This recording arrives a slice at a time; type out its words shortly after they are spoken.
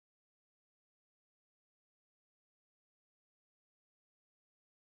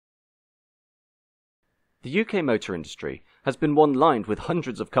The UK motor industry has been one lined with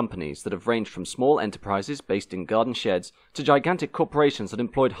hundreds of companies that have ranged from small enterprises based in garden sheds to gigantic corporations that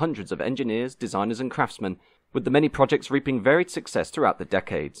employed hundreds of engineers, designers and craftsmen, with the many projects reaping varied success throughout the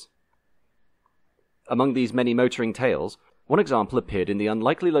decades. Among these many motoring tales, one example appeared in the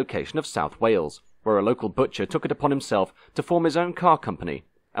unlikely location of South Wales, where a local butcher took it upon himself to form his own car company,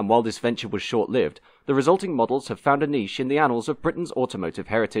 and while this venture was short-lived, the resulting models have found a niche in the annals of Britain's automotive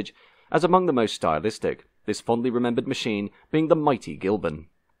heritage as among the most stylistic, this fondly remembered machine being the mighty Gilbern.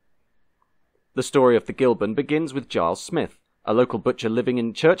 The story of the Gilbern begins with Giles Smith, a local butcher living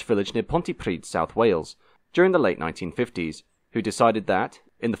in Church Village near Pontypridd, South Wales, during the late 1950s, who decided that,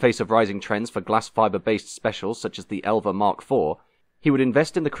 in the face of rising trends for glass fibre-based specials such as the Elva Mark IV, he would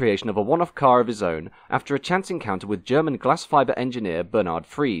invest in the creation of a one-off car of his own after a chance encounter with German glass fibre engineer Bernard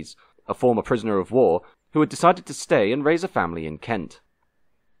Fries, a former prisoner of war who had decided to stay and raise a family in Kent.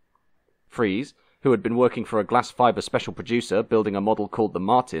 Fries, who had been working for a glass fibre special producer building a model called the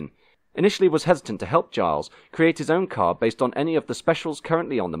Martin, initially was hesitant to help Giles create his own car based on any of the specials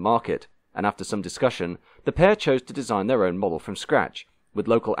currently on the market, and after some discussion, the pair chose to design their own model from scratch, with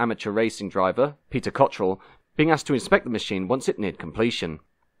local amateur racing driver, Peter Cottrell, being asked to inspect the machine once it neared completion.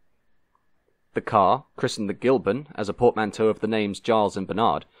 The car, christened the Gilbern as a portmanteau of the names Giles and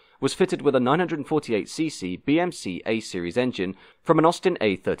Bernard, was fitted with a 948cc BMC A-series engine from an Austin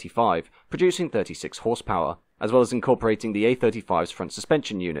A35, producing 36 horsepower, as well as incorporating the A35's front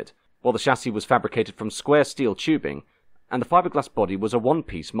suspension unit, while the chassis was fabricated from square steel tubing, and the fiberglass body was a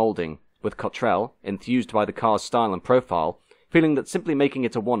one-piece moulding, with Cottrell, enthused by the car's style and profile, feeling that simply making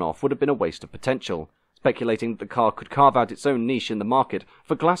it a one-off would have been a waste of potential, speculating that the car could carve out its own niche in the market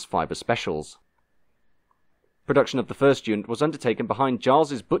for glass fibre specials. Production of the first unit was undertaken behind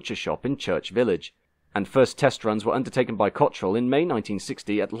Giles's butcher shop in Church Village, and first test runs were undertaken by Cottrell in May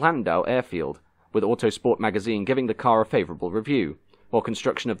 1960 at Landau Airfield, with Autosport magazine giving the car a favourable review, while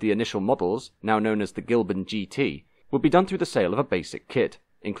construction of the initial models, now known as the Gilbern GT, would be done through the sale of a basic kit,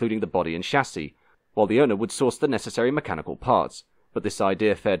 including the body and chassis, while the owner would source the necessary mechanical parts, but this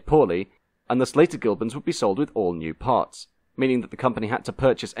idea fared poorly, and thus later Gilberns would be sold with all new parts, meaning that the company had to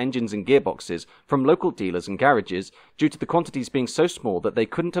purchase engines and gearboxes from local dealers and garages due to the quantities being so small that they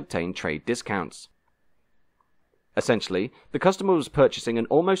couldn't obtain trade discounts. Essentially, the customer was purchasing an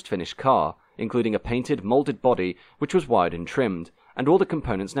almost finished car, including a painted, moulded body which was wired and trimmed, and all the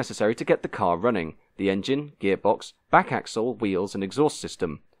components necessary to get the car running, the engine, gearbox, back axle, wheels and exhaust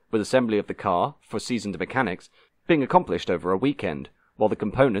system, with assembly of the car, for seasoned mechanics, being accomplished over a weekend, while the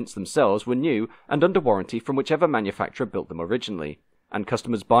components themselves were new and under warranty from whichever manufacturer built them originally, and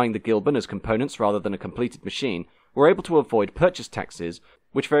customers buying the Gilbern as components rather than a completed machine were able to avoid purchase taxes,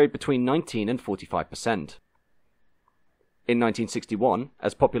 which varied between 19 and 45%. In 1961,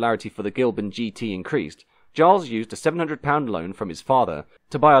 as popularity for the Gilbern GT increased, Giles used a £700 loan from his father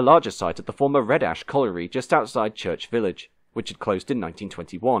to buy a larger site at the former Red Ash colliery just outside Church Village, which had closed in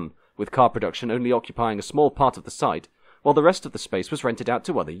 1921, with car production only occupying a small part of the site, while the rest of the space was rented out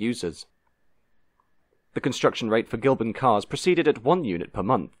to other users. The construction rate for Gilbern cars proceeded at 1 unit per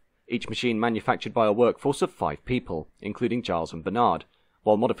month, each machine manufactured by a workforce of 5 people, including Giles and Bernard,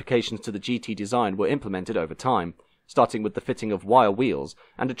 while modifications to the GT design were implemented over time, starting with the fitting of wire wheels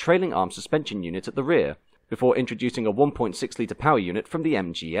and a trailing arm suspension unit at the rear, before introducing a 1.6-litre power unit from the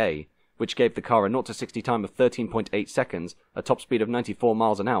MGA, which gave the car a 0-60 time of 13.8 seconds, a top speed of 94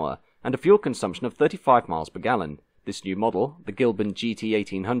 miles an hour, and a fuel consumption of 35 miles per gallon. This new model, the Gilbern GT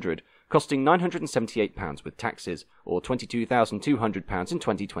 1800, costing £978 with taxes, or £22,200 in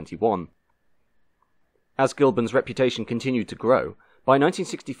 2021. As Gilbern's reputation continued to grow, by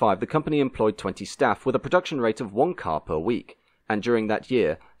 1965 the company employed 20 staff with a production rate of 1 car per week, and during that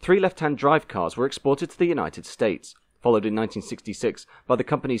year, 3 left-hand drive cars were exported to the United States, followed in 1966 by the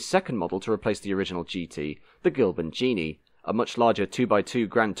company's second model to replace the original GT, the Gilbern Genie, a much larger 2x2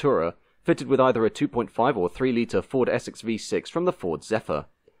 Grand Tourer, fitted with either a 2.5 or 3-litre Ford Essex V6 from the Ford Zephyr,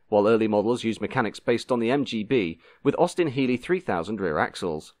 while early models used mechanics based on the MGB with Austin Healey 3000 rear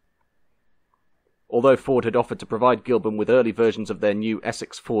axles. Although Ford had offered to provide Gilbern with early versions of their new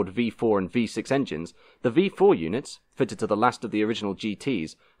Essex Ford V4 and V6 engines, the V4 units, fitted to the last of the original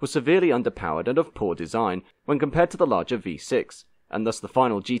GTs, were severely underpowered and of poor design when compared to the larger V6, and thus the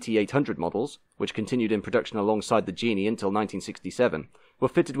final GT 800 models, which continued in production alongside the Genie until 1967, were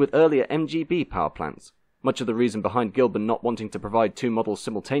fitted with earlier MGB power plants, much of the reason behind Gilbern not wanting to provide 2 models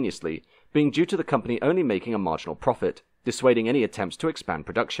simultaneously being due to the company only making a marginal profit, dissuading any attempts to expand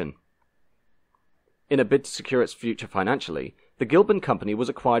production. In a bid to secure its future financially, the Gilbern company was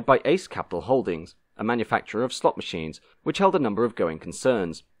acquired by Ace Capital Holdings, a manufacturer of slot machines, which held a number of going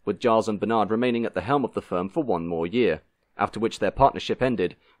concerns, with Giles and Bernard remaining at the helm of the firm for one more year, after which their partnership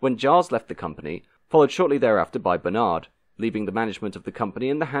ended when Giles left the company, followed shortly thereafter by Bernard, leaving the management of the company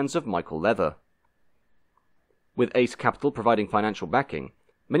in the hands of Michael Leather. With Ace Capital providing financial backing,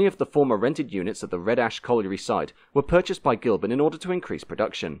 many of the former rented units at the Red Ash colliery site were purchased by Gilbern in order to increase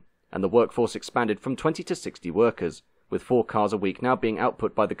production, and the workforce expanded from 20 to 60 workers, with 4 cars a week now being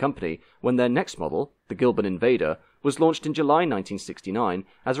output by the company when their next model, the Gilbern Invader, was launched in July 1969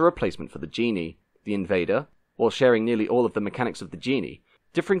 as a replacement for the Genie. The Invader, while sharing nearly all of the mechanics of the Genie,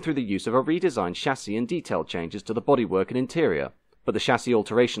 differing through the use of a redesigned chassis and detail changes to the bodywork and interior, but the chassis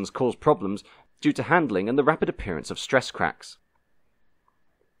alterations caused problems due to handling and the rapid appearance of stress cracks.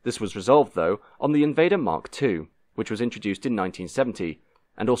 This was resolved, though, on the Invader Mark II, which was introduced in 1970,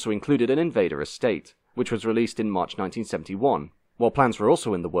 and also included an Invader Estate, which was released in March 1971, while plans were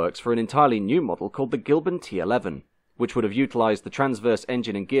also in the works for an entirely new model called the Gilbern T11, which would have utilised the transverse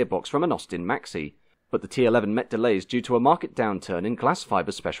engine and gearbox from an Austin Maxi, but the T11 met delays due to a market downturn in glass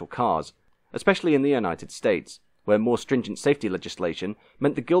fibre special cars, especially in the United States, where more stringent safety legislation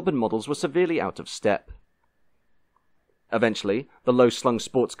meant the Gilbern models were severely out of step. Eventually, the low-slung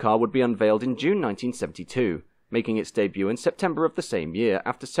sports car would be unveiled in June 1972, making its debut in September of the same year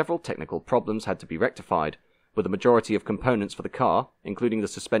after several technical problems had to be rectified, with the majority of components for the car, including the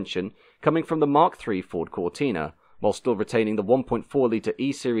suspension, coming from the Mark III Ford Cortina, while still retaining the 1.4-litre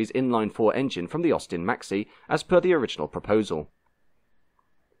E-Series inline-4 engine from the Austin Maxi as per the original proposal.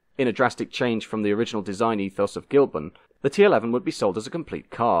 In a drastic change from the original design ethos of Gilbern, the T11 would be sold as a complete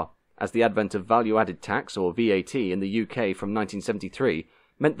car, as the advent of value-added tax, or VAT, in the UK from 1973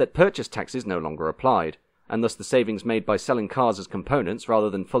 meant that purchase taxes no longer applied, and thus the savings made by selling cars as components rather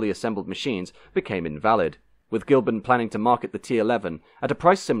than fully assembled machines became invalid, with Gilbern planning to market the T11 at a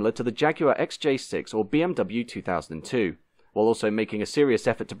price similar to the Jaguar XJ6 or BMW 2002, while also making a serious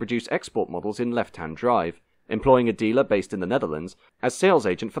effort to produce export models in left-hand drive, employing a dealer based in the Netherlands as sales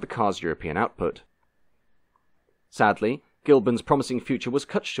agent for the car's European output. Sadly, Gilbern's promising future was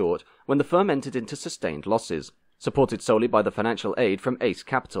cut short when the firm entered into sustained losses, supported solely by the financial aid from Ace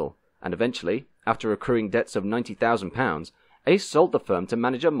Capital, and eventually, after accruing debts of £90,000, Ace sold the firm to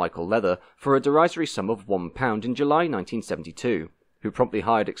manager Michael Leather for a derisory sum of £1 in July 1972, who promptly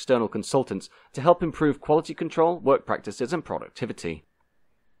hired external consultants to help improve quality control, work practices and productivity.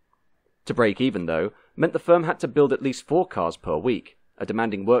 To break even, though, meant the firm had to build at least 4 cars per week, a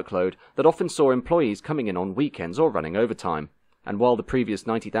demanding workload that often saw employees coming in on weekends or running overtime, and while the previous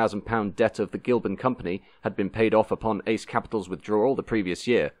 £90,000 debt of the Gilbern company had been paid off upon Ace Capital's withdrawal the previous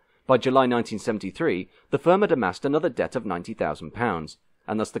year, by July 1973, the firm had amassed another debt of £90,000,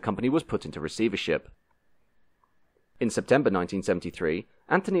 and thus the company was put into receivership. In September 1973,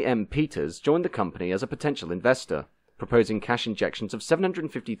 Anthony M. Peters joined the company as a potential investor, proposing cash injections of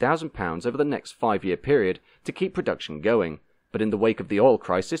 £750,000 over the next 5-year period to keep production going, but in the wake of the oil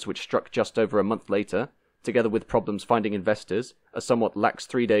crisis which struck just over a month later, together with problems finding investors, a somewhat lax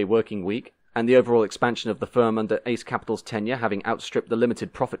 3-day working week, and the overall expansion of the firm under Ace Capital's tenure having outstripped the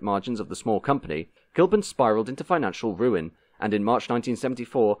limited profit margins of the small company, Gilbern spiraled into financial ruin, and in March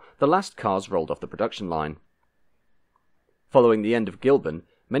 1974, the last cars rolled off the production line. Following the end of Gilbern,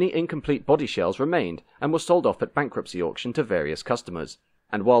 many incomplete body shells remained and were sold off at bankruptcy auction to various customers,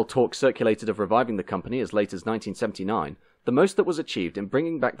 and while talk circulated of reviving the company as late as 1979, the most that was achieved in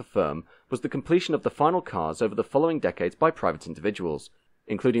bringing back the firm was the completion of the final cars over the following decades by private individuals,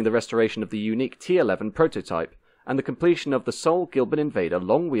 including the restoration of the unique T11 prototype and the completion of the sole Gilbern Invader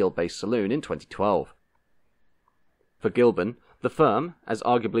long-wheelbase saloon in 2012. For Gilbern, the firm, as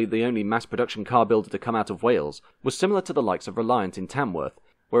arguably the only mass-production car builder to come out of Wales, was similar to the likes of Reliant in Tamworth,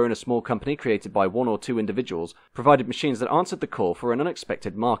 wherein a small company created by 1 or 2 individuals provided machines that answered the call for an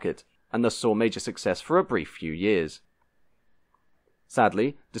unexpected market, and thus saw major success for a brief few years.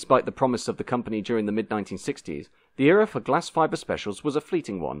 Sadly, despite the promise of the company during the mid-1960s, the era for glass fibre specials was a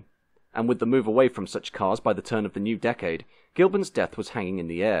fleeting one, and with the move away from such cars by the turn of the new decade, Gilbern's death was hanging in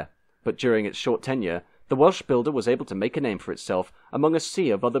the air, but during its short tenure, the Welsh builder was able to make a name for itself among a sea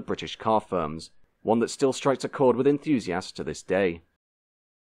of other British car firms, one that still strikes a chord with enthusiasts to this day.